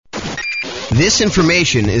This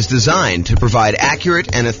information is designed to provide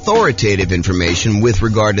accurate and authoritative information with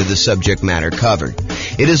regard to the subject matter covered.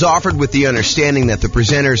 It is offered with the understanding that the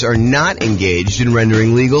presenters are not engaged in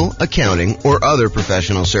rendering legal, accounting, or other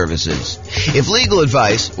professional services. If legal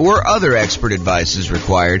advice or other expert advice is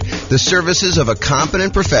required, the services of a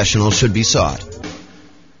competent professional should be sought.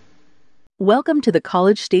 Welcome to the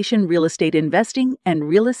College Station Real Estate Investing and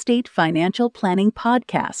Real Estate Financial Planning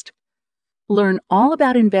Podcast. Learn all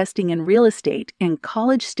about investing in real estate in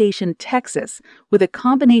College Station, Texas, with a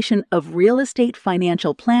combination of real estate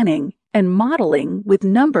financial planning and modeling with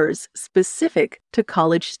numbers specific to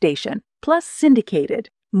College Station, plus syndicated,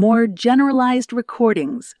 more generalized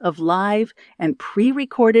recordings of live and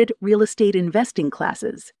pre-recorded real estate investing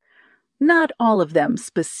classes. Not all of them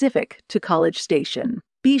specific to College Station.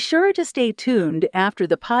 Be sure to stay tuned after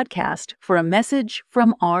the podcast for a message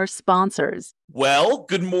from our sponsors. Well,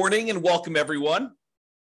 good morning and welcome, everyone.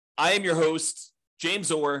 I am your host,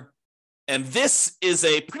 James Orr, and this is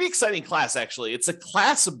a pretty exciting class, actually. It's a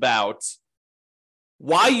class about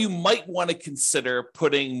why you might want to consider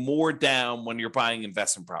putting more down when you're buying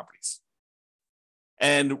investment properties.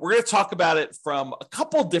 And we're going to talk about it from a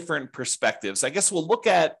couple different perspectives. I guess we'll look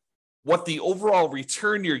at what the overall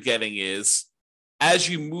return you're getting is as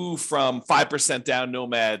you move from 5% down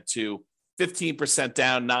Nomad to 15%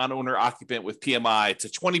 down non-owner occupant with PMI to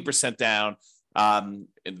 20% down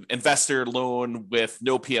investor loan with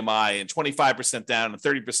no PMI and 25% down and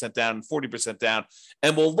 30% down and 40% down.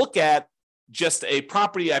 And we'll look at just a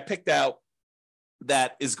property I picked out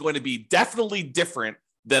that is going to be definitely different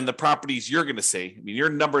than the properties you're going to see. I mean, your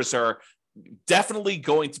numbers are definitely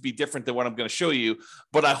going to be different than what I'm going to show you,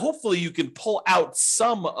 but hopefully you can pull out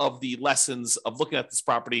some of the lessons of looking at this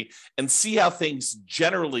property and see how things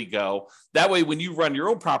generally go. That way, when you run your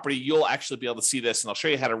own property, you'll actually be able to see this, and I'll show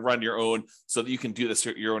you how to run your own so that you can do this,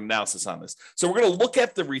 your own analysis on this. So we're going to look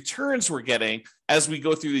at the returns we're getting as we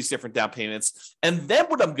go through these different down payments. And then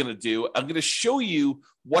what I'm going to do, I'm going to show you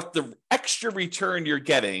what the extra return you're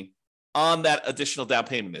getting on that additional down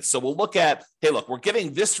payment is. So we'll look at, hey, look, we're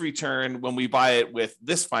getting this return when we buy it with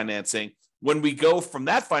this financing. When we go from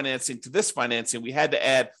that financing to this financing, we had to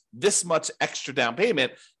add this much extra down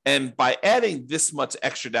payment. And by adding this much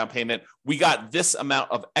extra down payment, we got this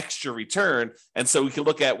amount of extra return. And so we can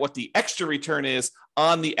look at what the extra return is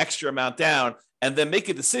on the extra amount down and then make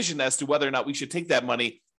a decision as to whether or not we should take that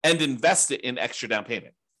money and invest it in extra down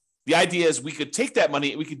payment. The idea is we could take that money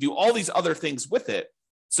and we could do all these other things with it.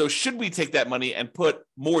 So should we take that money and put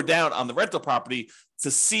more down on the rental property to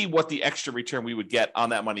see what the extra return we would get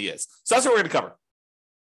on that money is? So that's what we're going to cover.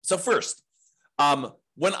 So first,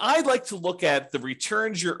 when I like to look at the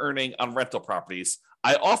returns you're earning on rental properties,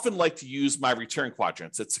 I often like to use my return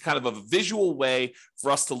quadrants. It's kind of a visual way for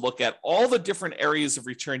us to look at all the different areas of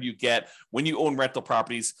return you get when you own rental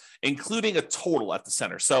properties, including a total at the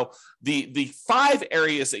center. So the 5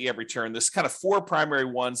 areas that you have return, there's kind of 4 primary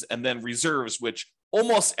ones, and then reserves, which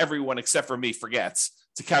almost everyone except for me forgets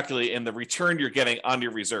to calculate in the return you're getting on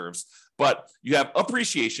your reserves. But you have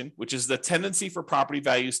appreciation, which is the tendency for property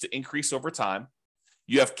values to increase over time.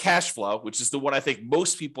 You have cash flow, which is the one I think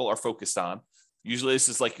most people are focused on. Usually this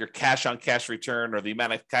is like your cash on cash return or the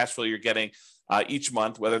amount of cash flow you're getting each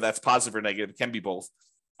month, whether that's positive or negative. It can be both.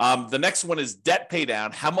 The next one is debt pay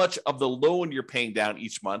down. How much of the loan you're paying down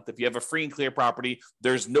each month. If you have a free and clear property,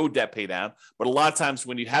 there's no debt pay down. But a lot of times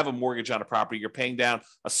when you have a mortgage on a property, you're paying down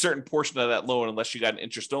a certain portion of that loan unless you got an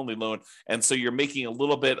interest-only loan. And so you're making a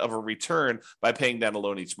little bit of a return by paying down a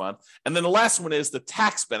loan each month. And then the last one is the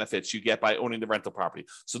tax benefits you get by owning the rental property.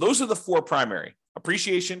 So those are the 4 primary: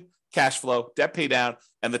 appreciation, cash flow, debt pay down,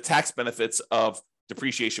 and the tax benefits of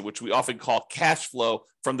depreciation, which we often call cash flow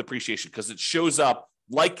from depreciation because it shows up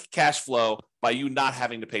like cash flow by you not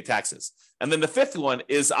having to pay taxes. And then the 5th one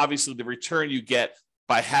is obviously the return you get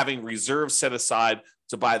by having reserves set aside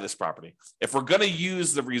to buy this property. If we're going to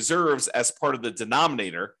use the reserves as part of the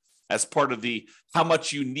denominator, as part of the how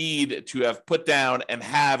much you need to have put down and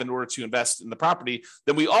have in order to invest in the property,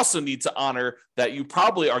 then we also need to honor that you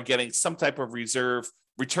probably are getting some type of reserve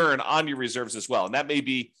return on your reserves as well. And that may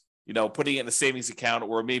be, putting it in a savings account,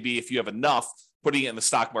 or maybe if you have enough, putting it in the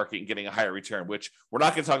stock market and getting a higher return, which we're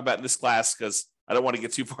not going to talk about in this class because I don't want to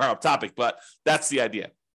get too far off topic, but that's the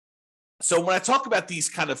idea. So when I talk about these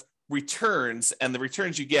kind of returns and the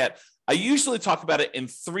returns you get, I usually talk about it in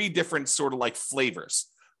 3 different sort of like flavors.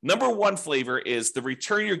 Number 1 flavor is the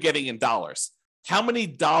return you're getting in dollars. How many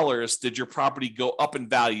dollars did your property go up in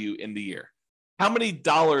value in the year? How many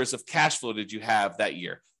dollars of cash flow did you have that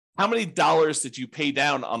year? how many dollars did you pay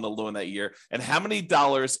down on the loan that year, and how many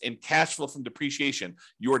dollars in cash flow from depreciation,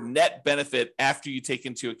 your net benefit after you take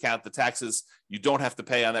into account the taxes you don't have to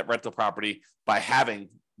pay on that rental property by having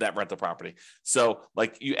that rental property. So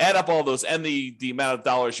like you add up all those and the amount of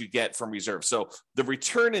dollars you get from reserve. So the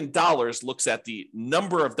return in dollars looks at the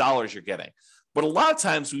number of dollars you're getting. But a lot of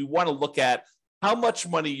times we want to look at how much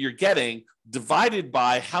money you're getting divided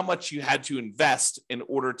by how much you had to invest in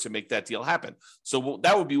order to make that deal happen. So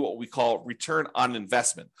that would be what we call return on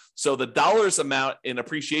investment. So the dollars amount in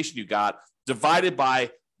appreciation you got divided by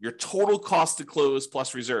your total cost to close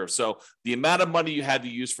plus reserve. So the amount of money you had to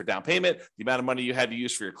use for down payment, the amount of money you had to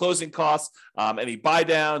use for your closing costs, any buy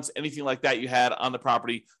downs, anything like that you had on the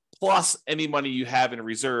property, plus any money you have in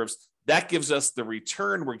reserves, that gives us the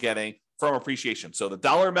return we're getting from appreciation. So the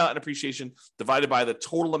dollar amount in appreciation divided by the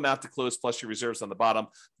total amount to close plus your reserves on the bottom,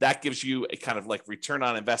 that gives you a kind of like return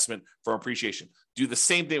on investment from appreciation. Do the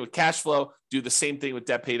same thing with cash flow, do the same thing with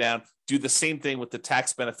debt pay down, do the same thing with the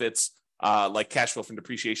tax benefits, like cash flow from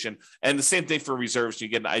depreciation, and the same thing for reserves. You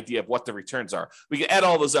get an idea of what the returns are. We can add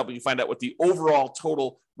all those up and you find out what the overall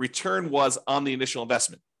total return was on the initial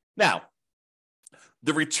investment. Now,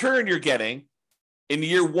 the return you're getting in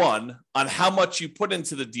year one on how much you put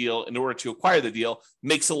into the deal in order to acquire the deal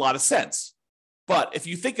makes a lot of sense. But if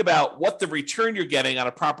you think about what the return you're getting on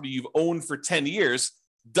a property you've owned for 10 years,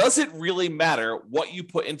 does it really matter what you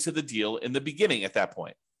put into the deal in the beginning at that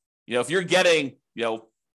point? If you're getting,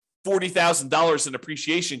 $40,000 in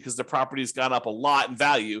appreciation because the property has gone up a lot in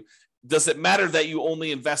value, does it matter that you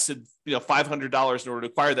only invested, $500 in order to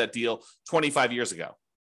acquire that deal 25 years ago?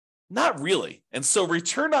 Not really. And so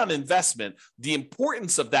return on investment, the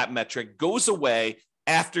importance of that metric goes away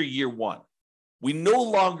after year one. We no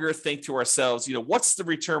longer think to ourselves, what's the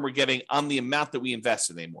return we're getting on the amount that we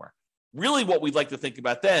invested anymore? Really what we'd like to think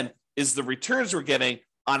about then is the returns we're getting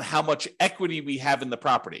on how much equity we have in the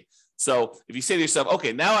property. So if you say to yourself,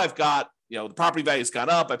 okay, now I've got, the property value has gone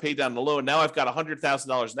up, I paid down the loan, now I've got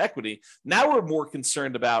 $100,000 in equity. Now we're more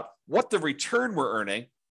concerned about what the return we're earning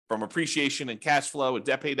from appreciation and cash flow and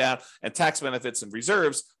debt pay down and tax benefits and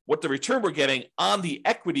reserves, what the return we're getting on the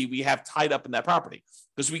equity we have tied up in that property.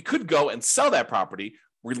 Because we could go and sell that property,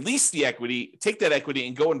 release the equity, take that equity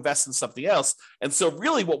and go invest in something else. And so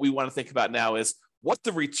really what we want to think about now is what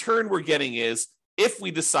the return we're getting is if we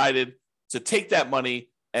decided to take that money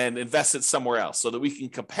and invest it somewhere else so that we can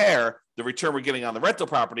compare the return we're getting on the rental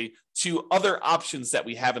property to other options that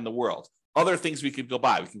we have in the world. Other things we could go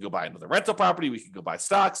buy. We can go buy another rental property. We can go buy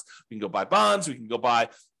stocks. We can go buy bonds. We can go buy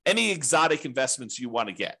any exotic investments you want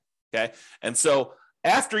to get. Okay. And so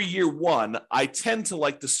after year one, I tend to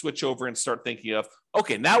like to switch over and start thinking of,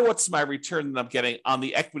 okay, now what's my return that I'm getting on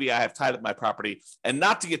the equity I have tied up my property? And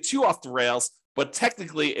not to get too off the rails, but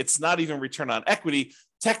technically it's not even return on equity.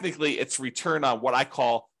 Technically it's return on what I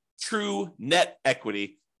call true net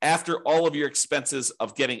equity after all of your expenses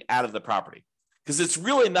of getting out of the property. Because it's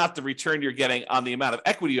really not the return you're getting on the amount of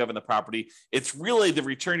equity you have in the property. It's really the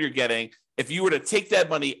return you're getting if you were to take that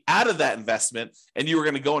money out of that investment and you were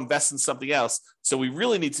going to go invest in something else. So we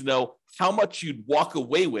really need to know how much you'd walk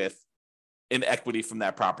away with in equity from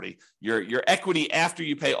that property. Your equity after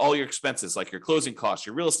you pay all your expenses, like your closing costs,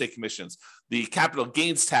 your real estate commissions, the capital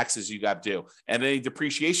gains taxes you got due, and any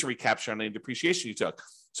depreciation recapture on any depreciation you took.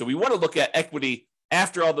 So we want to look at equity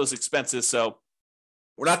after all those expenses. So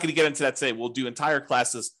we're not going to get into that today. We'll do entire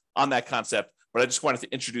classes on that concept, but I just wanted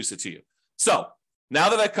to introduce it to you. So now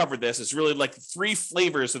that I covered this, it's really like three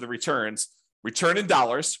flavors of the returns: return in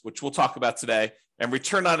dollars, which we'll talk about today, and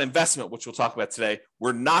return on investment, which we'll talk about today.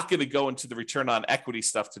 We're not going to go into the return on equity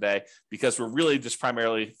stuff today because we're really just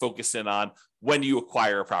primarily focusing on when you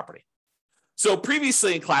acquire a property. So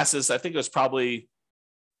previously in classes, I think it was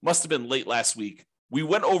must have been late last week, we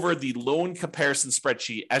went over the loan comparison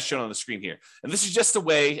spreadsheet as shown on the screen here. And this is just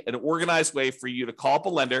an organized way for you to call up a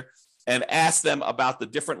lender and ask them about the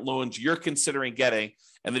different loans you're considering getting.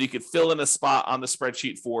 And then you could fill in a spot on the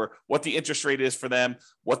spreadsheet for what the interest rate is for them,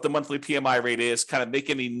 what the monthly PMI rate is, kind of make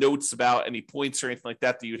any notes about any points or anything like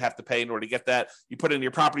that you'd have to pay in order to get that. You put in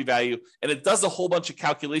your property value, and it does a whole bunch of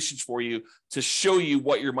calculations for you to show you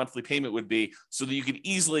what your monthly payment would be so that you can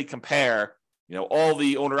easily compare all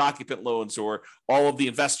the owner-occupant loans or all of the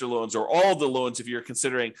investor loans or all the loans if you're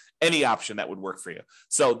considering any option that would work for you.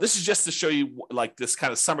 So this is just to show you like this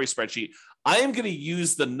kind of summary spreadsheet. I am going to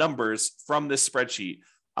use the numbers from this spreadsheet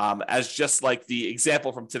as just like the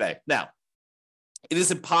example from today. Now, it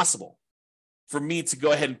is impossible for me to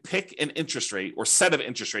go ahead and pick an interest rate or set of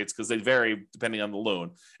interest rates because they vary depending on the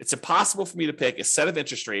loan. It's impossible for me to pick a set of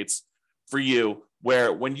interest rates for you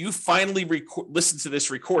where when you finally listen to this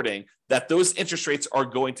recording, that those interest rates are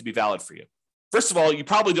going to be valid for you. First of all, you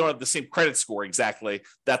probably don't have the same credit score exactly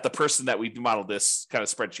that the person that we modeled this kind of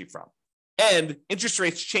spreadsheet from. And interest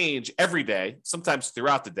rates change every day, sometimes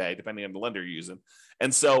throughout the day, depending on the lender you're using.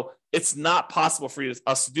 And so it's not possible for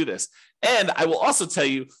us to do this. And I will also tell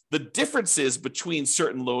you the differences between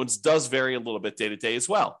certain loans does vary a little bit day to day as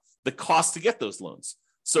well. The cost to get those loans.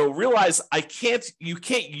 So realize you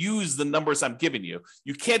can't use the numbers I'm giving you.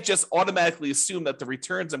 You can't just automatically assume that the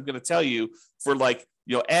returns I'm going to tell you for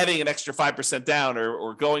adding an extra 5% down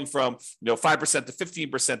or going from 5% to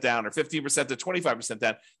 15% down or 15% to 25%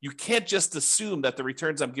 down. You can't just assume that the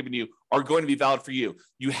returns I'm giving you are going to be valid for you.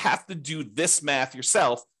 You have to do this math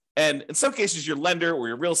yourself. And in some cases, your lender or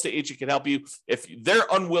your real estate agent can help you. If they're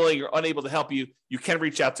unwilling or unable to help you, you can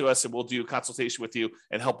reach out to us and we'll do a consultation with you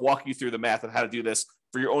and help walk you through the math of how to do this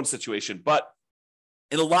for your own situation. But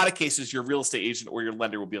in a lot of cases, your real estate agent or your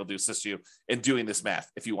lender will be able to assist you in doing this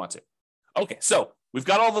math if you want to. Okay, so we've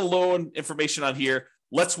got all the loan information on here.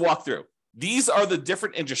 Let's walk through. These are the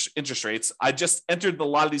different interest rates. I just entered a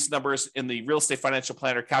lot of these numbers in the Real Estate Financial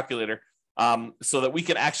Planner calculator so that we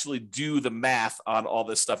can actually do the math on all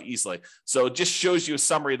this stuff easily. So it just shows you a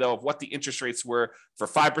summary, though, of what the interest rates were for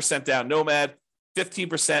 5% down Nomad,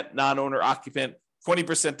 15% non-owner occupant,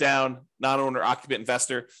 20% down non-owner occupant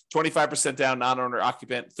investor, 25% down non-owner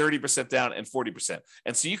occupant, 30% down, and 40%.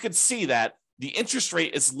 And so you can see that the interest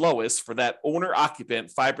rate is lowest for that owner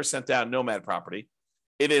occupant 5% down Nomad property.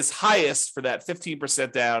 It is highest for that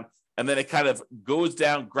 15% down, and then it kind of goes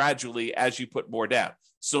down gradually as you put more down.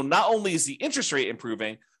 So not only is the interest rate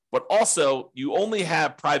improving, but also you only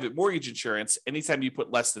have private mortgage insurance anytime you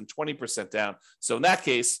put less than 20% down. So in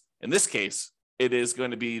this case, it is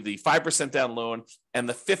going to be the 5% down loan and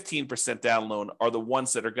the 15% down loan are the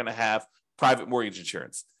ones that are going to have private mortgage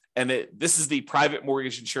insurance. And this is the private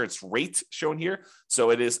mortgage insurance rate shown here.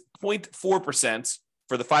 So it is 0.4%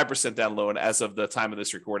 for the 5% down loan as of the time of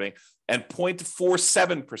this recording and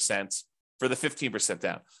 0.47% for the 15%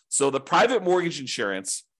 down. So the private mortgage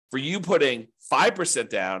insurance for you putting 5%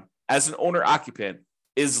 down as an owner occupant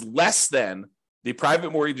is less than the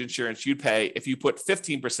private mortgage insurance you'd pay if you put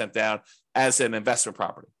 15% down as an investment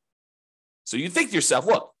property. So you think to yourself,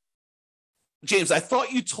 look, James, I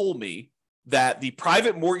thought you told me that the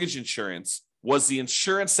private mortgage insurance was the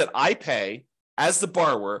insurance that I pay as the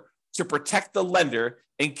borrower to protect the lender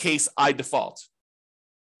in case I default.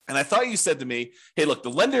 And I thought you said to me, hey, look, the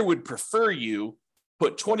lender would prefer you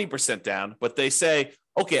put 20% down, but they say,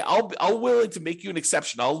 okay, I'll willing to make you an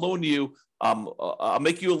exception. I'll loan you, I'll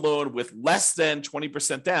make you a loan with less than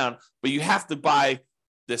 20% down, but you have to buy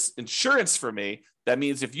this insurance for me. That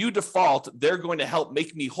means if you default, they're going to help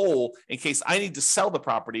make me whole in case I need to sell the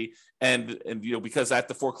property and because I have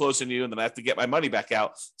to foreclose on you and then I have to get my money back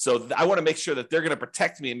out. So I want to make sure that they're going to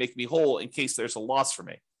protect me and make me whole in case there's a loss for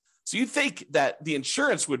me. So you think that the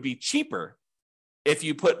insurance would be cheaper if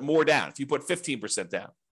you put more down, if you put 15% down.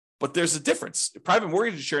 But there's a difference. Private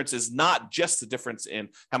mortgage insurance is not just the difference in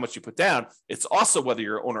how much you put down. It's also whether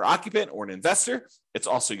you're an owner-occupant or an investor. It's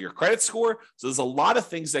also your credit score. So there's a lot of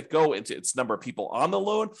things that go into its number of people on the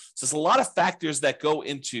loan. So there's a lot of factors that go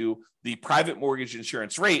into the private mortgage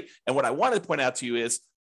insurance rate. And what I want to point out to you is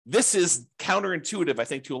this is counterintuitive, I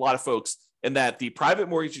think, to a lot of folks in that the private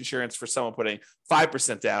mortgage insurance for someone putting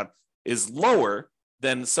 5% down is lower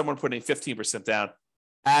than someone putting 15% down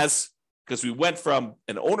because we went from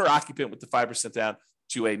an owner occupant with the 5% down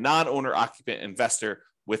to a non-owner occupant investor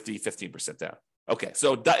with the 15% down. Okay,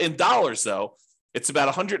 so in dollars, though, it's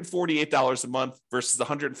about $148 a month versus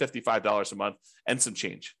 $155 a month and some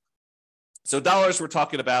change. So dollars, we're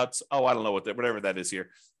talking about, I don't know whatever that is here,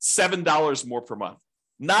 $7 more per month.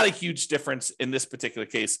 Not a huge difference in this particular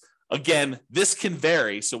case. Again, this can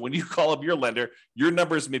vary. So when you call up your lender, your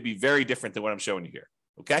numbers may be very different than what I'm showing you here.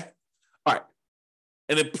 Okay? All right.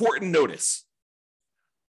 An important notice.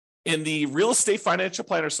 In the Real Estate Financial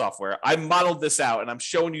Planner software, I modeled this out and I'm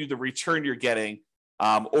showing you the return you're getting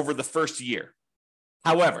over the first year.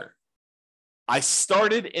 However, I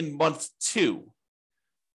started in month 2.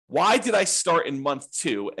 Why did I start in month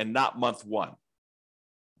 2 and not month 1?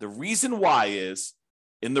 The reason why is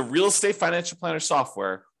in the Real Estate Financial Planner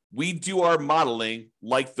software, we do our modeling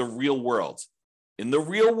like the real world. In the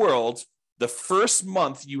real world, the first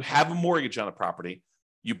month you have a mortgage on a property,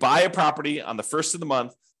 you buy a property on the first of the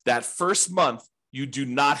month, that first month you do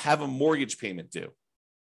not have a mortgage payment due.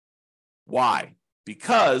 Why?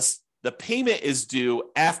 Because the payment is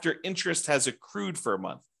due after interest has accrued for a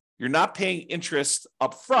month. You're not paying interest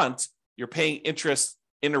up front, you're paying interest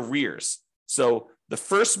in arrears. So the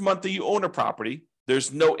first month that you own a property,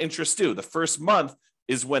 there's no interest due. The first month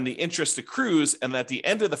is when the interest accrues, and at the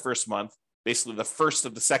end of the first month, basically the first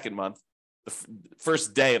of the second month, the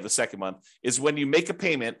first day of the second month, is when you make a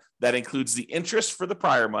payment that includes the interest for the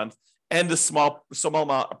prior month and the small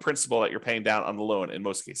amount of principal that you're paying down on the loan in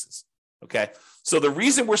most cases. Okay. So the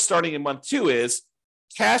reason we're starting in month 2 is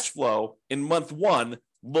cash flow in month 1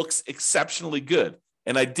 looks exceptionally good.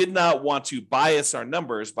 And I did not want to bias our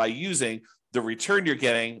numbers by using the return you're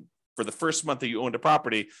getting for the first month that you owned a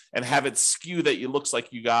property and have it skew that it looks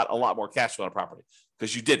like you got a lot more cash flow on a property,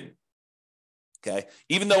 because you didn't. Okay.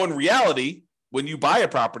 Even though in reality, when you buy a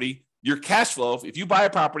property, your cash flow, if you buy a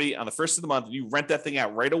property on the first of the month and you rent that thing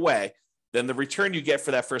out right away, then the return you get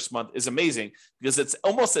for that first month is amazing, because it's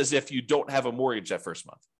almost as if you don't have a mortgage that first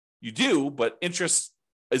month. You do, but interest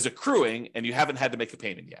is accruing and you haven't had to make a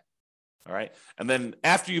payment yet. All right. And then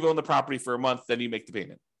after you've owned the property for a month, then you make the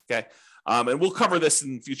payment. Okay. And we'll cover this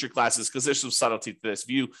in future classes because there's some subtlety to this.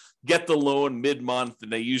 If you get the loan mid-month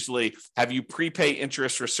and they usually have you prepay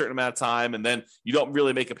interest for a certain amount of time, and then you don't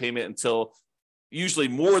really make a payment until usually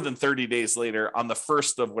more than 30 days later on the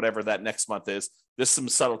first of whatever that next month is, there's some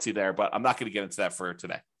subtlety there, but I'm not going to get into that for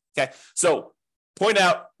today. Okay. So point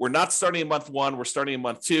out, we're not starting in month 1, we're starting in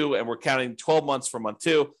month 2, and we're counting 12 months for month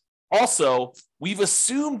 2. Also, we've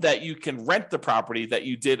assumed that you can rent the property that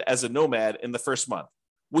you did as a nomad in the first month,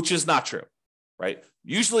 which is not true, right?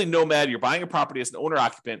 Usually nomad, you're buying a property as an owner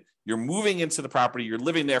occupant, you're moving into the property, you're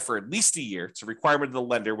living there for at least a year. It's a requirement of the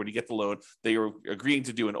lender when you get the loan that you're agreeing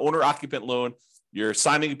to do an owner occupant loan. You're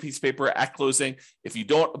signing a piece of paper at closing. If you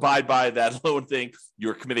don't abide by that loan thing,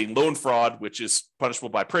 you're committing loan fraud, which is punishable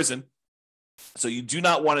by prison. So you do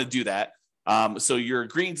not want to do that. So you're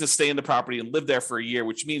agreeing to stay in the property and live there for a year,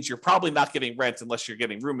 which means you're probably not getting rent unless you're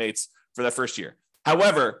getting roommates for that first year.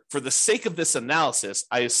 However, for the sake of this analysis,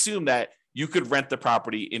 I assume that you could rent the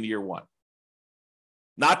property in year 1.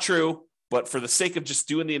 Not true, but for the sake of just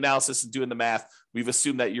doing the analysis and doing the math, we've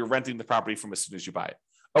assumed that you're renting the property from as soon as you buy it.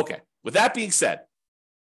 Okay, with that being said,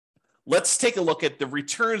 let's take a look at the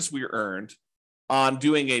returns we earned on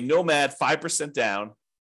doing a nomad 5% down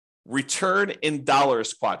return in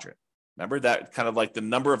dollars quadrant. Remember that kind of like the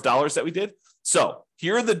number of dollars that we did? So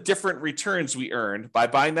here are the different returns we earned by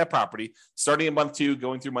buying that property, starting in month 2,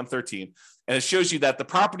 going through month 13. And it shows you that the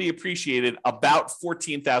property appreciated about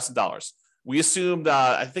 $14,000. We assumed,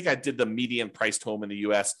 I think I did the median priced home in the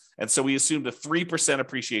US. And so we assumed a 3%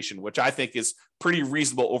 appreciation, which I think is pretty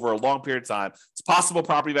reasonable over a long period of time. It's possible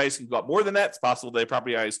property values can go up more than that. It's possible that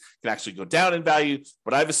property values can actually go down in value.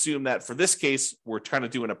 But I've assumed that for this case, we're trying to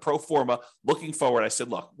do in a pro forma looking forward. I said,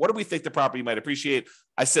 look, what do we think the property might appreciate?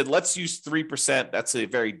 I said, let's use 3%. That's a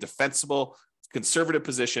very defensible, conservative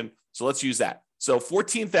position. So let's use that. So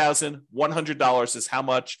 $14,100 is how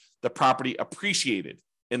much the property appreciated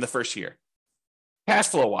in the first year. Cash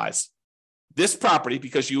flow wise, this property,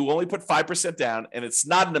 because you only put 5% down and it's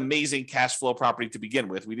not an amazing cash flow property to begin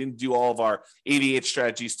with, we didn't do all of our 88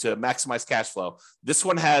 strategies to maximize cash flow. This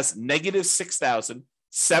one has negative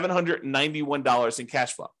 $6,791 in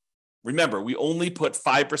cash flow. Remember, we only put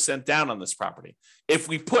 5% down on this property. If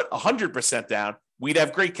we put 100% down, we'd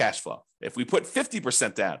have great cash flow. If we put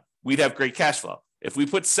 50% down, we'd have great cash flow. If we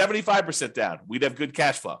put 75% down, we'd have good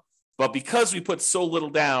cash flow. But because we put so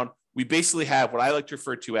little down, we basically have what I like to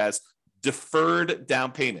refer to as deferred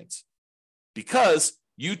down payments, because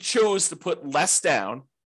you chose to put less down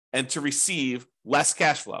and to receive less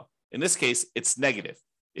cash flow. In this case, it's negative.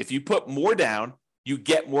 If you put more down, you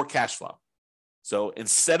get more cash flow. So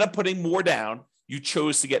instead of putting more down, you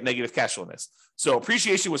chose to get negative cash flow in this. So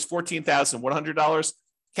appreciation was $14,100.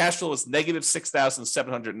 Cash flow was negative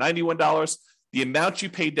 $6,791. The amount you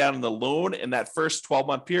paid down in the loan in that first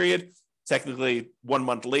 12-month period, technically 1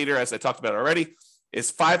 month later, as I talked about already,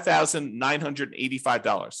 is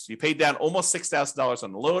 $5,985. So you paid down almost $6,000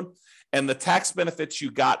 on the loan, and the tax benefits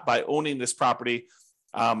you got by owning this property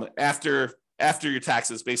after your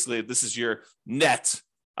taxes, basically this is your net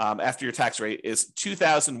after your tax rate, is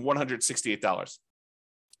 $2,168.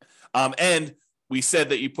 And we said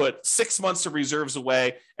that you put 6 months of reserves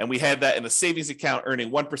away, and we had that in a savings account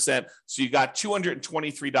earning 1%. So you got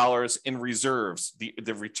 $223 in reserves,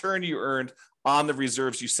 the return you earned on the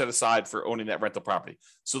reserves you set aside for owning that rental property.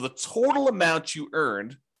 So the total amount you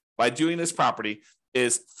earned by doing this property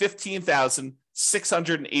is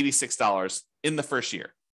 $15,686 in the first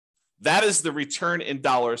year. That is the return in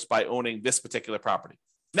dollars by owning this particular property.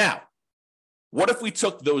 Now, what if we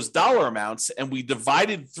took those dollar amounts and we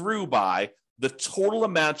divided through by the total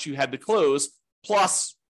amount you had to close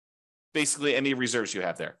plus basically any reserves you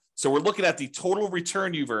have there? So we're looking at the total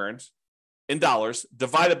return you've earned in dollars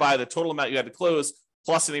divided by the total amount you had to close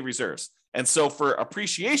plus any reserves. And so for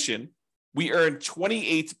appreciation, we earned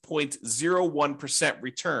 28.01%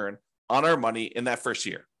 return on our money in that first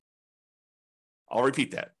year. I'll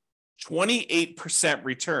repeat that. 28%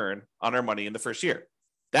 return on our money in the first year.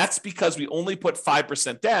 That's because we only put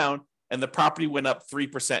 5% down and the property went up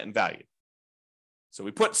 3% in value. So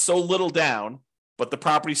we put so little down, but the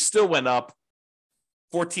property still went up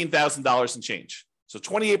 $14,000 and change. So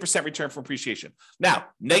 28% return from appreciation. Now,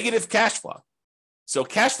 negative cash flow. So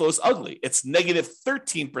cash flow is ugly. It's negative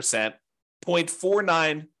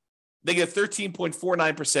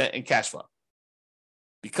 13.49% in cash flow.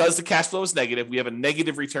 Because the cash flow is negative, we have a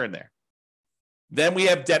negative return there. Then we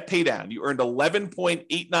have debt pay down. You earned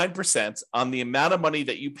 11.89% on the amount of money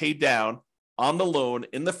that you paid down on the loan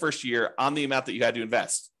in the first year on the amount that you had to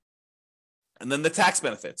invest. And then the tax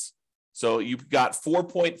benefits. So you got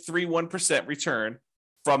 4.31% return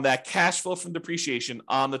from that cash flow from depreciation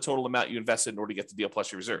on the total amount you invested in order to get the deal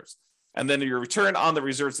plus your reserves. And then your return on the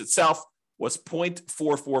reserves itself was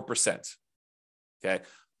 0.44%. Okay.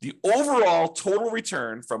 The overall total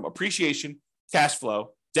return from appreciation, cash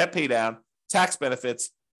flow, debt pay down, tax benefits,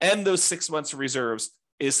 and those 6 months of reserves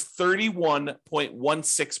is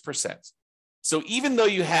 31.16%. So even though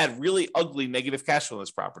you had really ugly negative cash flow in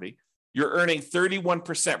this property, you're earning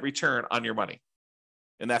 31% return on your money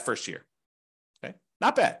in that first year. Okay,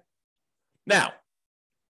 not bad. Now,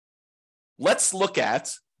 let's look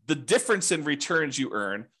at the difference in returns you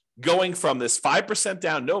earn going from this 5%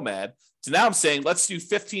 down nomad to now I'm saying, let's do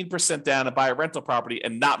 15% down and buy a rental property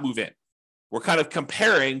and not move in. We're kind of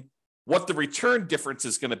comparing what the return difference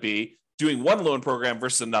is going to be doing one loan program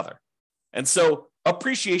versus another. And so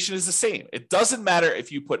appreciation is the same. It doesn't matter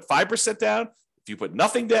if you put 5% down, if you put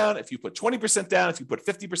nothing down, if you put 20% down, if you put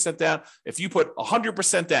 50% down, if you put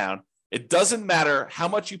 100% down, it doesn't matter how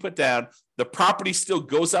much you put down. The property still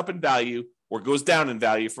goes up in value or goes down in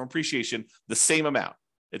value from appreciation the same amount.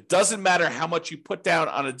 It doesn't matter how much you put down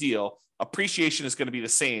on a deal. Appreciation is going to be the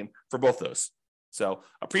same for both those. So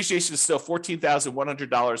appreciation is still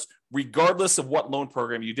 $14,100 regardless of what loan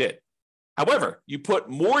program you did. However, you put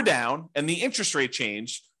more down and the interest rate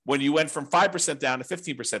changed when you went from 5% down to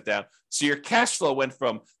 15% down. So your cash flow went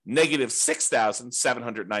from negative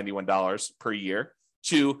 $6,791 per year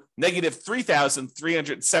to negative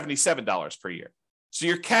 $3,377 per year. So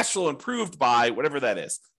your cash flow improved by whatever that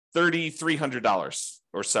is, $3,300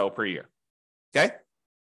 or so per year. Okay.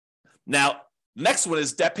 Now, next one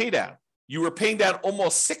is debt pay down. You were paying down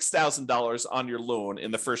almost $6,000 on your loan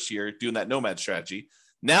in the first year doing that nomad strategy.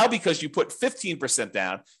 Now, because you put 15%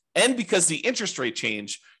 down and because the interest rate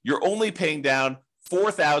changed, you're only paying down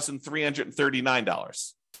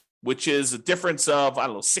 $4,339, which is a difference of,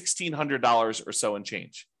 $1,600 or so in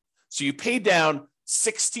change. So you paid down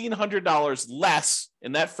 $1,600 less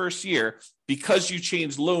in that first year because you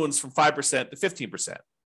changed loans from 5% to 15%.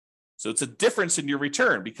 So it's a difference in your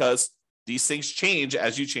return because these things change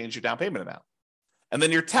as you change your down payment amount. And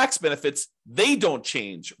then your tax benefits, they don't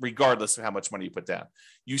change regardless of how much money you put down.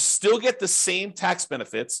 You still get the same tax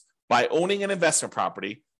benefits by owning an investment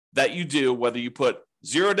property that you do whether you put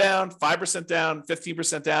 0 down, 5% down,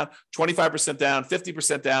 15% down, 25% down,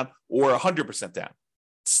 50% down, or 100% down.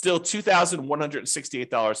 It's still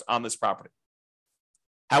 $2,168 on this property.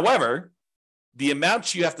 However, the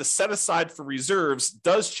amounts you have to set aside for reserves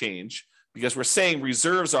does change because we're saying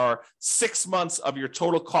reserves are 6 months of your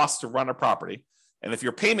total cost to run a property. And if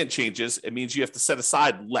your payment changes, it means you have to set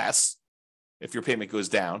aside less if your payment goes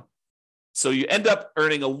down. So you end up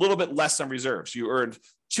earning a little bit less on reserves. You earned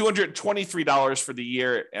 $223 for the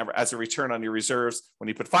year as a return on your reserves when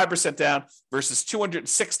you put 5% down versus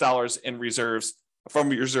 $206 in reserves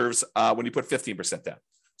from your reserves when you put 15% down.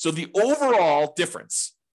 So the overall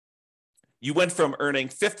difference, you went from earning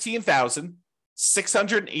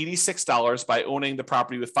 $15,686 by owning the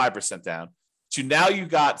property with 5% down to now you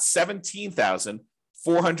got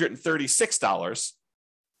 $17,436.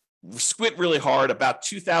 Squint really hard, about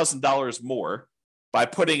 $2,000 more by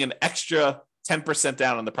putting an extra 10%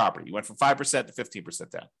 down on the property. You went from 5% to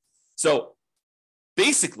 15% down. So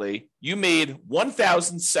basically, you made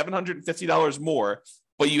 $1,750 more,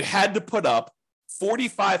 but you had to put up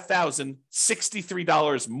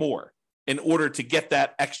 $45,063 more in order to get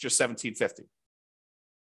that extra $1,750.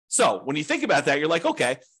 So when you think about that, you're like,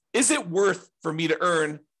 okay, is it worth for me to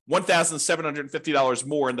earn $1,750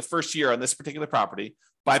 more in the first year on this particular property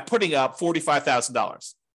by putting up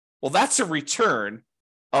 $45,000? Well, that's a return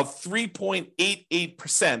of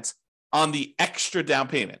 3.88% on the extra down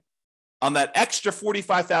payment. On that extra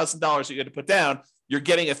 $45,000 that you had to put down, you're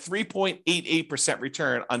getting a 3.88%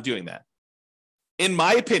 return on doing that. In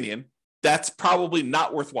my opinion, that's probably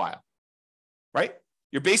not worthwhile, right?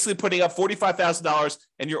 You're basically putting up $45,000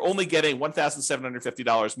 and you're only getting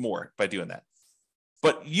 $1,750 more by doing that.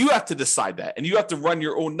 But you have to decide that, and you have to run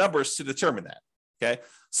your own numbers to determine that. Okay.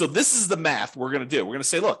 So this is the math we're going to do. We're going to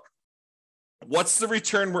say, look, what's the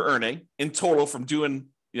return we're earning in total from doing,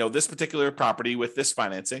 this particular property with this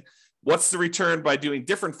financing? What's the return by doing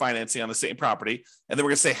different financing on the same property? And then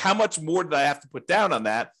we're going to say, how much more did I have to put down on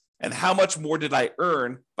that? And how much more did I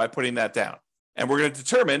earn by putting that down? And we're going to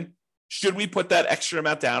determine, should we put that extra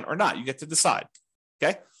amount down or not? You get to decide.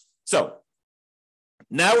 Okay. So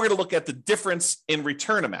now we're going to look at the difference in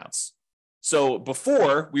return amounts. So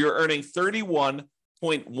before, we were earning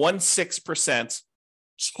 31.16%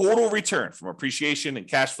 total return from appreciation and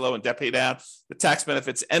cash flow and debt pay down, the tax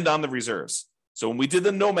benefits, and on the reserves. So when we did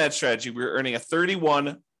the Nomad strategy, we were earning a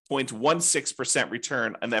 31.16%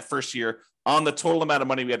 return in that first year on the total amount of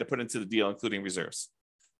money we had to put into the deal, including reserves.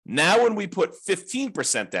 Now, when we put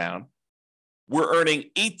 15% down, we're earning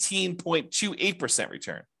 18.28%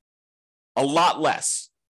 return. A lot less.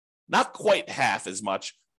 Not quite half as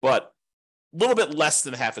much, but a little bit less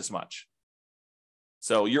than half as much.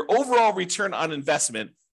 So your overall return on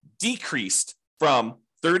investment decreased from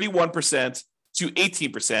 31% to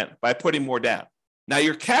 18% by putting more down. Now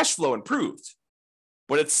your cash flow improved,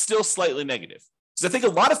 but it's still slightly negative. Because I think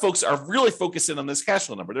a lot of folks are really focusing on this cash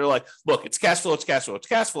flow number. They're like, look, it's cash flow, it's cash flow, it's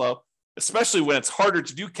cash flow, especially when it's harder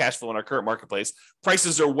to do cash flow in our current marketplace.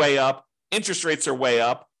 Prices are way up, interest rates are way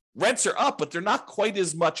up, rents are up, but they're not quite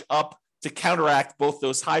as much up to counteract both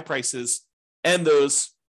those high prices and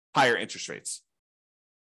those higher interest rates.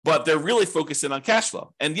 But they're really focusing on cash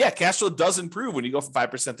flow. And yeah, cash flow does improve when you go from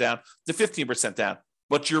 5% down to 15% down,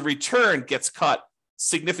 but your return gets cut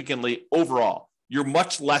significantly overall. You're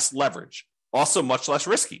much less leverage, also much less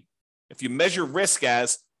risky. If you measure risk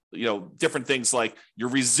as, different things like your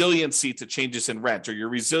resiliency to changes in rent, or your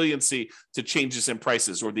resiliency to changes in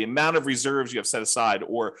prices, or the amount of reserves you have set aside,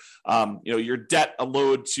 or your debt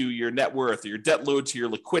load to your net worth, or your debt load to your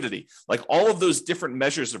liquidity, like all of those different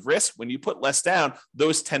measures of risk, when you put less down,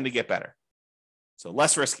 those tend to get better. So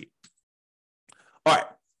less risky. All right.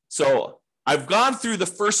 So I've gone through the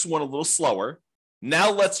first one a little slower.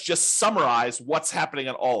 Now let's just summarize what's happening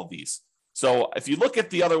on all of these. So if you look at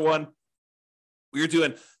the other one, we were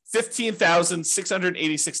doing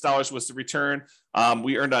 $15,686 was the return.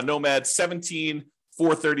 We earned on Nomad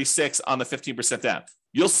 $17,436 on the 15% down.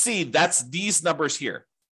 You'll see that's these numbers here.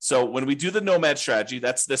 So when we do the Nomad strategy,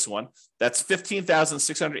 that's this one. That's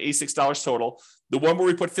 $15,686 total. The one where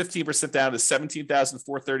we put 15% down is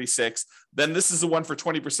 $17,436. Then this is the one for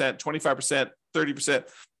 20%, 25%, 30%,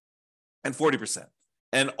 and 40%.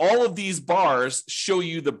 And all of these bars show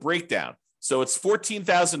you the breakdown. So it's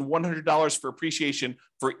 $14,100 for appreciation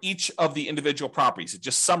for each of the individual properties. It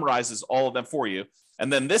just summarizes all of them for you.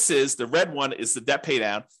 And then this is, the red one is the debt pay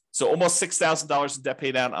down. So almost $6,000 in debt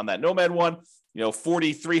pay down on that Nomad one,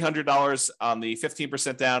 $4,300 on the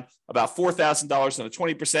 15% down, about $4,000 on the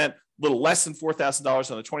 20%, a little less than $4,000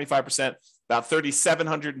 on the 25%, about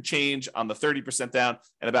 $3,700 and change on the 30% down,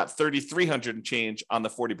 and about $3,300 and change on the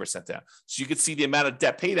 40% down. So you can see the amount of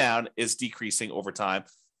debt pay down is decreasing over time.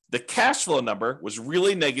 The cash flow number was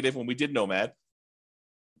really negative when we did Nomad,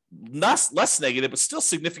 not less negative, but still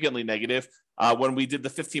significantly negative when we did the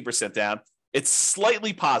 15% down. It's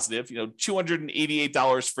slightly positive,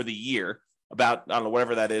 $288 for the year, about, I don't know,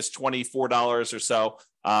 whatever that is, $24 or so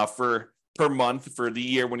per month for the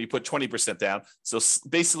year when you put 20% down. So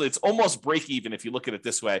basically it's almost break even if you look at it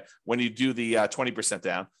this way when you do the 20%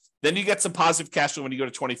 down. Then you get some positive cash flow when you go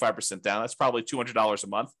to 25% down. That's probably $200 a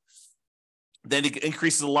month. Then it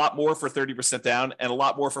increases a lot more for 30% down and a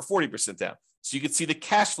lot more for 40% down. So you can see the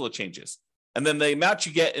cash flow changes. And then the amount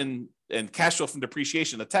you get in cash flow from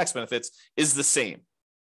depreciation, the tax benefits, is the same.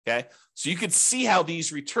 Okay. So you can see how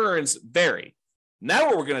these returns vary. Now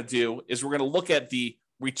what we're going to do is we're going to look at the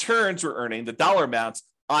returns we're earning, the dollar amounts,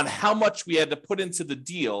 on how much we had to put into the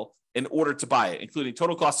deal in order to buy it, including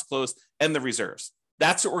total cost to close and the reserves.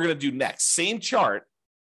 That's what we're going to do next. Same chart,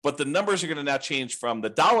 but the numbers are going to now change from the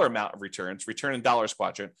dollar amount of returns, return in dollars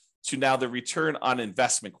quadrant, to now the return on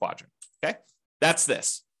investment quadrant. Okay, that's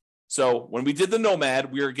this. So when we did the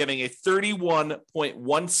Nomad, we were getting a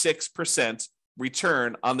 31.16%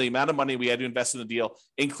 return on the amount of money we had to invest in the deal,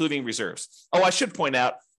 including reserves. Oh, I should point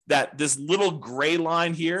out that this little gray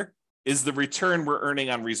line here is the return we're earning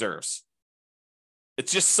on reserves.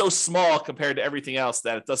 It's just so small compared to everything else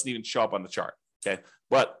that it doesn't even show up on the chart. Okay,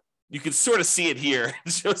 but you can sort of see it here.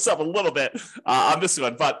 It shows up a little bit on this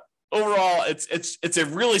one, but overall, it's a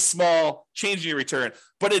really small change in your return,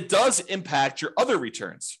 but it does impact your other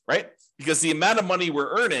returns, right? Because the amount of money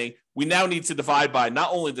we're earning, we now need to divide by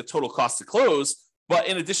not only the total cost to close, But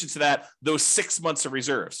in addition to that, those 6 months of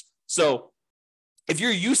reserves. So if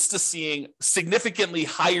you're used to seeing significantly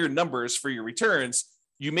higher numbers for your returns,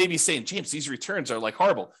 you may be saying, James, these returns are like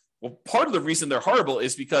horrible. Well, part of the reason they're horrible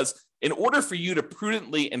is because in order for you to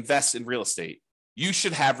prudently invest in real estate, you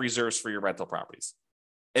should have reserves for your rental properties.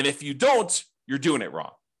 And if you don't, you're doing it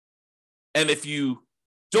wrong. And if you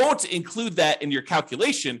don't include that in your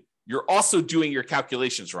calculation, you're also doing your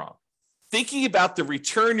calculations wrong. Thinking about the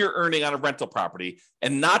return you're earning on a rental property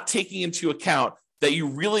and not taking into account that you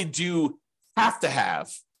really do have to have,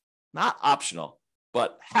 not optional,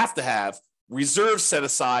 but have to have reserves set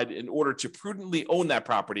aside in order to prudently own that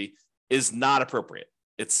property is not appropriate.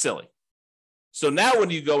 It's silly. So now when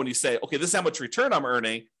you go and you say, okay, this is how much return I'm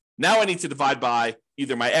earning, now I need to divide by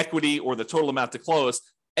either my equity or the total amount to close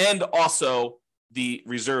and also the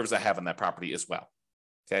reserves I have on that property as well.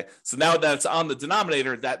 Okay, so now that it's on the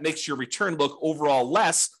denominator, that makes your return look overall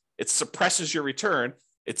less. It suppresses your return.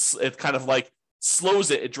 It kind of like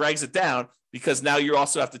slows it. It drags it down because now you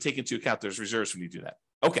also have to take into account those reserves when you do that.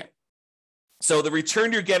 Okay, so the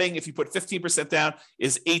return you're getting if you put 15% down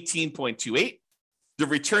is 18.28. The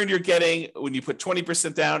return you're getting when you put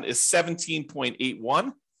 20% down is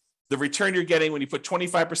 17.81. The return you're getting when you put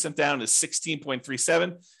 25% down is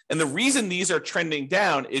 16.37. And the reason these are trending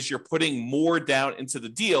down is you're putting more down into the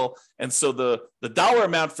deal. And so the dollar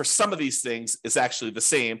amount for some of these things is actually the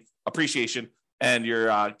same, appreciation and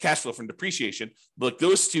your cash flow from depreciation. Look,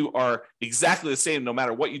 those two are exactly the same no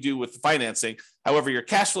matter what you do with the financing. However, your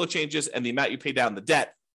cash flow changes and the amount you pay down the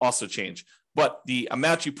debt also change. But the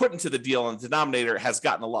amount you put into the deal on the denominator has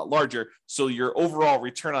gotten a lot larger. So your overall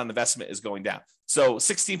return on investment is going down. So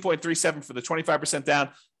 16.37 for the 25% down,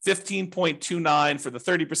 15.29 for the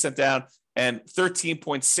 30% down, and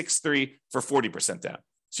 13.63 for 40% down.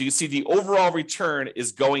 So you see the overall return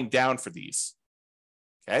is going down for these.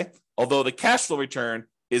 Okay. Although the cash flow return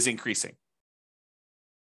is increasing.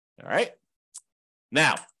 All right.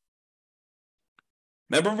 Now,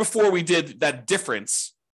 remember before we did that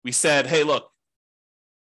difference, we said, hey, look,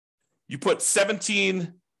 you put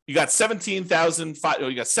you got $1,750,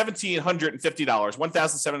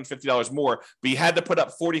 $1,750 more, but you had to put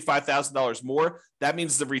up $45,000 more. That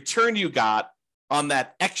means the return you got on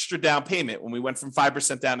that extra down payment when we went from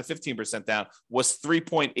 5% down to 15% down was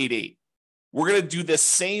 3.88. We're going to do this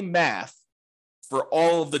same math for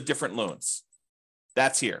all of the different loans.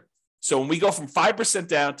 That's here. So when we go from 5%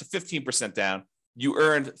 down to 15% down, you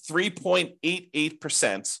earned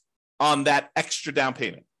 3.88% on that extra down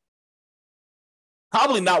payment.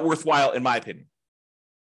 Probably not worthwhile in my opinion.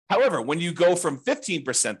 However, when you go from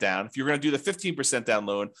 15% down, if you're going to do the 15% down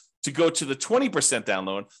loan to go to the 20% down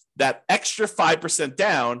loan, that extra 5%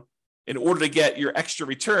 down, in order to get your extra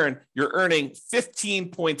return, you're earning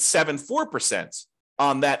 15.74%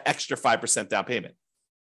 on that extra 5% down payment.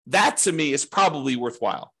 That to me is probably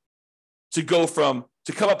worthwhile. To come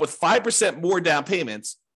up with 5% more down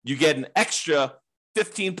payments, you get an extra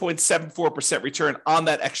 15.74% return on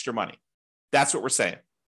that extra money. That's what we're saying.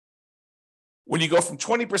 When you go from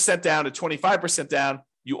 20% down to 25% down,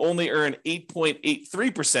 you only earn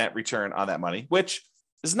 8.83% return on that money, which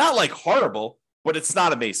is not like horrible, but it's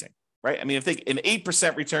not amazing, right? I mean, I think an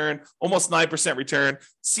 8% return, almost 9% return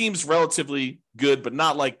seems relatively good, but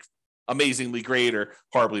not like amazingly great or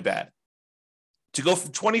horribly bad. To go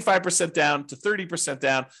from 25% down to 30%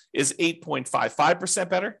 down is 8.55%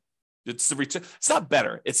 better. It's the return. It's not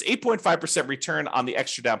better. It's 8.5% return on the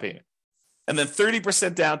extra down payment. And then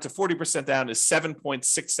 30% down to 40% down is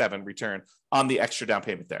 7.67 return on the extra down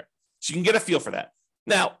payment there. So you can get a feel for that.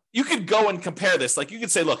 Now, you could go and compare this. Like you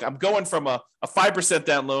could say, look, I'm going from a 5%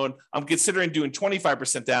 down loan. I'm considering doing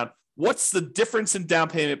 25% down. What's the difference in down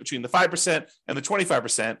payment between the 5% and the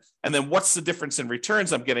 25%? And then what's the difference in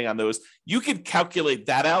returns I'm getting on those? You could calculate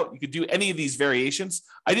that out. You could do any of these variations.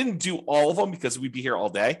 I didn't do all of them because we'd be here all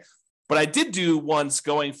day, but I did do ones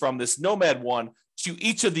going from this Nomad one to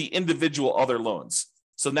each of the individual other loans.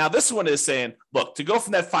 So now this one is saying, look, to go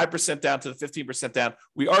from that 5% down to the 15% down,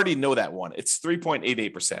 we already know that one. It's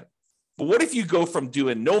 3.88%. But what if you go from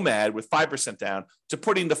doing Nomad with 5% down to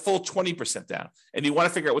putting the full 20% down? And you want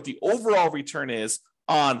to figure out what the overall return is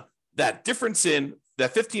on that difference in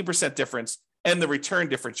that 15% difference and the return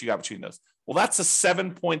difference you got between those. Well, that's a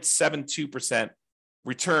 7.72%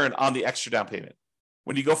 return on the extra down payment.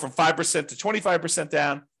 When you go from 5% to 25%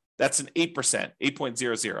 down, that's an 8%,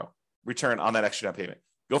 return on that extra down payment.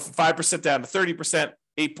 Go from 5% down to 30%,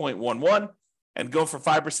 8.11. And go from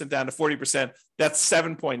 5% down to 40%, that's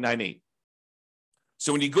 7.98.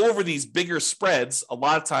 So when you go over these bigger spreads, a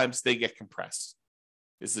lot of times they get compressed,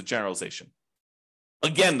 is the generalization.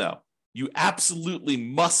 Again, though, you absolutely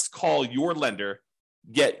must call your lender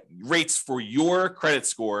get rates for your credit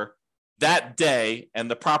score that day and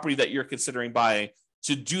the property that you're considering buying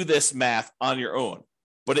to do this math on your own.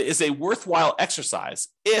 But it is a worthwhile exercise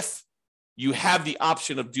if you have the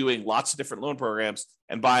option of doing lots of different loan programs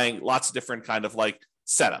and buying lots of different kind of like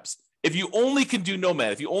setups. If you only can do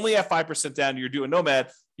Nomad, if you only have 5% down, you're doing Nomad,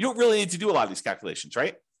 you don't really need to do a lot of these calculations,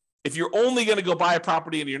 right? If you're only going to go buy a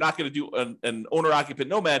property and you're not going to do an owner-occupant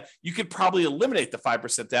Nomad, you could probably eliminate the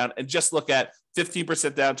 5% down and just look at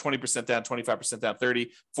 15% down, 20% down, 25% down,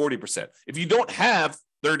 30, 40%. If you don't have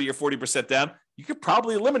 30 or 40% down, you could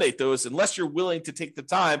probably eliminate those unless you're willing to take the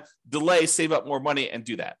time, delay, save up more money, and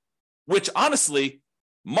do that, which honestly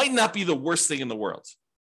might not be the worst thing in the world.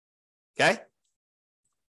 Okay?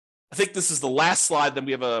 I think this is the last slide, then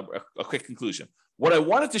we have a quick conclusion. What I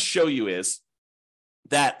wanted to show you is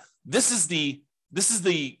that this is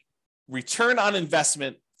the return on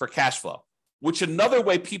investment for cash flow, which another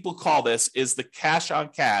way people call this is the cash on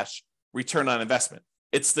cash return on investment.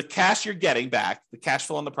 It's the cash you're getting back, the cash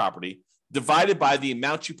flow on the property, divided by the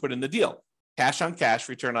amount you put in the deal. Cash on cash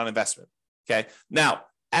return on investment. Okay. Now,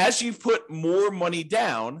 as you put more money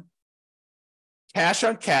down, cash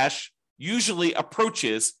on cash usually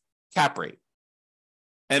approaches cap rate.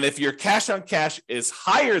 And if your cash on cash is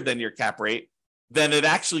higher than your cap rate, then it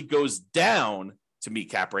actually goes down to meet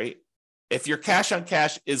cap rate. If your cash on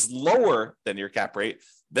cash is lower than your cap rate,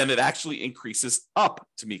 then it actually increases up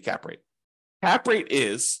to meet cap rate. Cap rate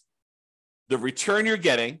is the return you're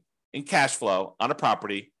getting in cash flow on a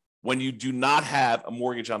property when you do not have a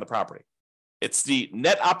mortgage on the property. It's the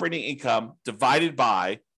net operating income divided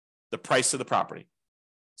by the price of the property.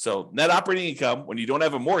 So net operating income, when you don't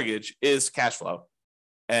have a mortgage, is cash flow.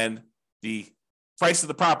 And the price of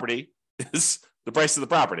the property is the price of the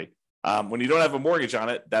property. When you don't have a mortgage on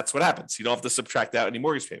it, that's what happens. You don't have to subtract out any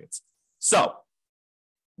mortgage payments. So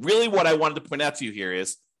really what I wanted to point out to you here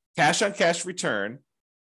is cash on cash return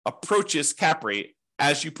approaches cap rate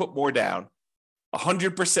as you put more down.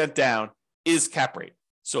 100% down is cap rate.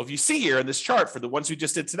 So if you see here in this chart for the ones we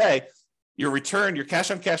just did today, your return, your cash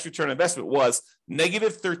on cash return on investment was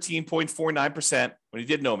negative 13.49% when you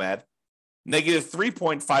did Nomad, negative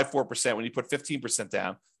 3.54% when you put 15%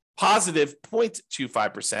 down, positive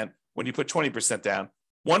 0.25% when you put 20% down,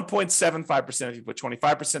 1.75% if you put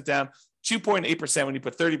 25% down, 2.8% when you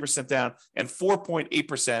put 30% down, and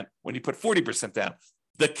 4.8% when you put 40% down.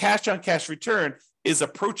 The cash on cash return is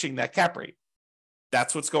approaching that cap rate.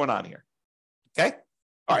 That's what's going on here. Okay?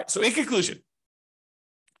 All right. So in conclusion,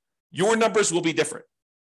 your numbers will be different.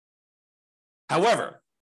 However,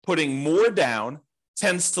 putting more down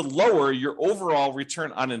tends to lower your overall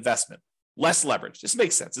return on investment. Less leverage. This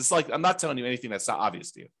makes sense. It's like I'm not telling you anything that's not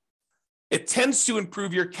obvious to you. It tends to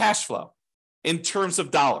improve your cash flow in terms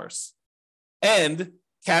of dollars. And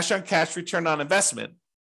cash on cash return on investment,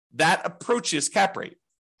 that approaches cap rate.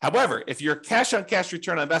 However, if your cash on cash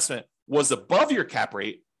return on investment was above your cap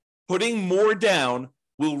rate, putting more down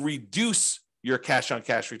will reduce your cash on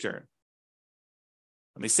cash return.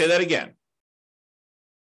 Let me say that again.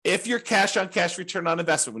 If your cash on cash return on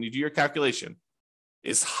investment, when you do your calculation,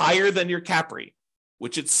 is higher than your cap rate,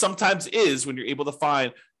 which it sometimes is when you're able to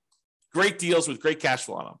find great deals with great cash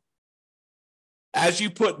flow on them. As you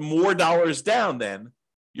put more dollars down, then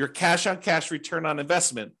your cash on cash return on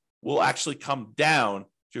investment will actually come down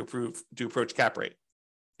to approach cap rate.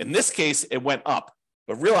 In this case, it went up,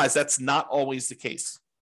 but realize that's not always the case.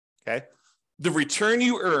 Okay. The return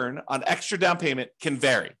you earn on extra down payment can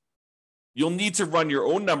vary. You'll need to run your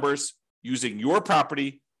own numbers using your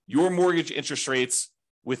property, your mortgage interest rates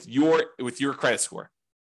with your credit score.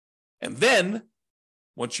 And then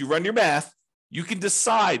once you run your math, you can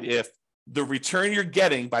decide if the return you're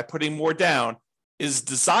getting by putting more down is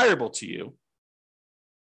desirable to you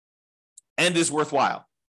and is worthwhile.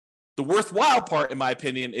 The worthwhile part, in my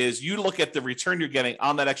opinion, is you look at the return you're getting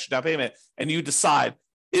on that extra down payment and you decide,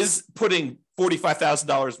 is putting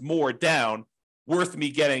 $45,000 more down worth me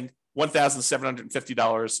getting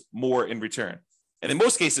 $1,750 more in return? And in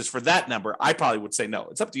most cases, for that number, I probably would say no.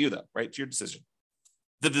 It's up to you, though, right? It's your decision.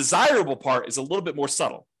 The desirable part is a little bit more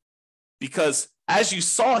subtle because, as you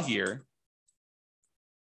saw here,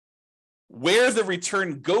 where the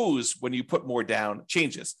return goes when you put more down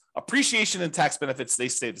changes. Appreciation and tax benefits, they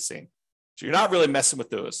stay the same. So you're not really messing with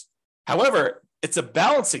those. However, it's a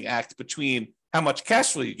balancing act between how much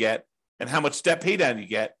cash flow you get and how much debt pay down you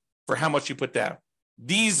get for how much you put down.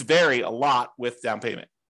 These vary a lot with down payment.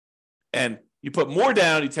 And you put more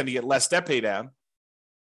down, you tend to get less debt pay down,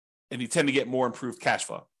 and you tend to get more improved cash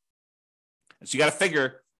flow. And so you got to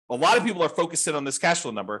figure, a lot of people are focused in on this cash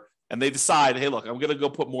flow number, and they decide, hey, look, I'm going to go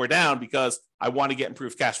put more down because I want to get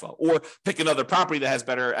improved cash flow, or pick another property that has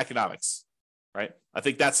better economics, right? I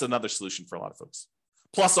think that's another solution for a lot of folks.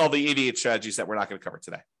 Plus all the 88 strategies that we're not going to cover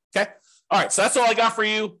today. Okay. All right. So that's all I got for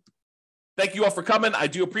you. Thank you all for coming. I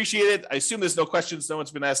do appreciate it. I assume there's no questions. No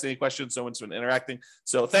one's been asking any questions. No one's been interacting.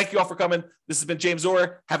 So thank you all for coming. This has been James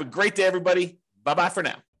Orr. Have a great day, everybody. Bye-bye for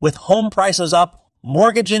now. With home prices up,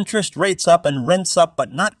 mortgage interest rates up, and rents up,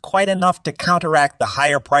 but not quite enough to counteract the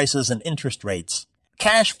higher prices and interest rates,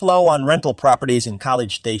 cash flow on rental properties in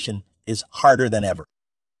College Station is harder than ever.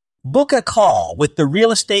 Book a call with the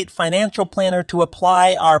Real Estate Financial Planner to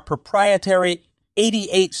apply our proprietary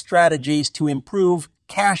 88 strategies to improve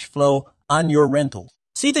cash flow on your rentals.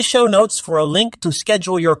 See the show notes for a link to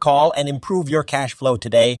schedule your call and improve your cash flow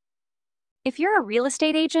today. If you're a real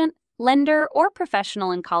estate agent, lender, or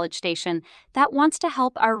professional in College Station that wants to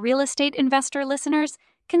help our real estate investor listeners,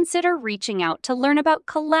 consider reaching out to learn about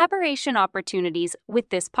collaboration opportunities with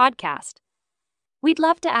this podcast. We'd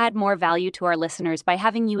love to add more value to our listeners by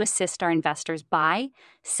having you assist our investors buy,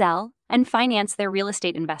 sell, and finance their real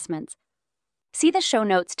estate investments. See the show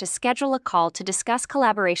notes to schedule a call to discuss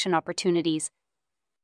collaboration opportunities.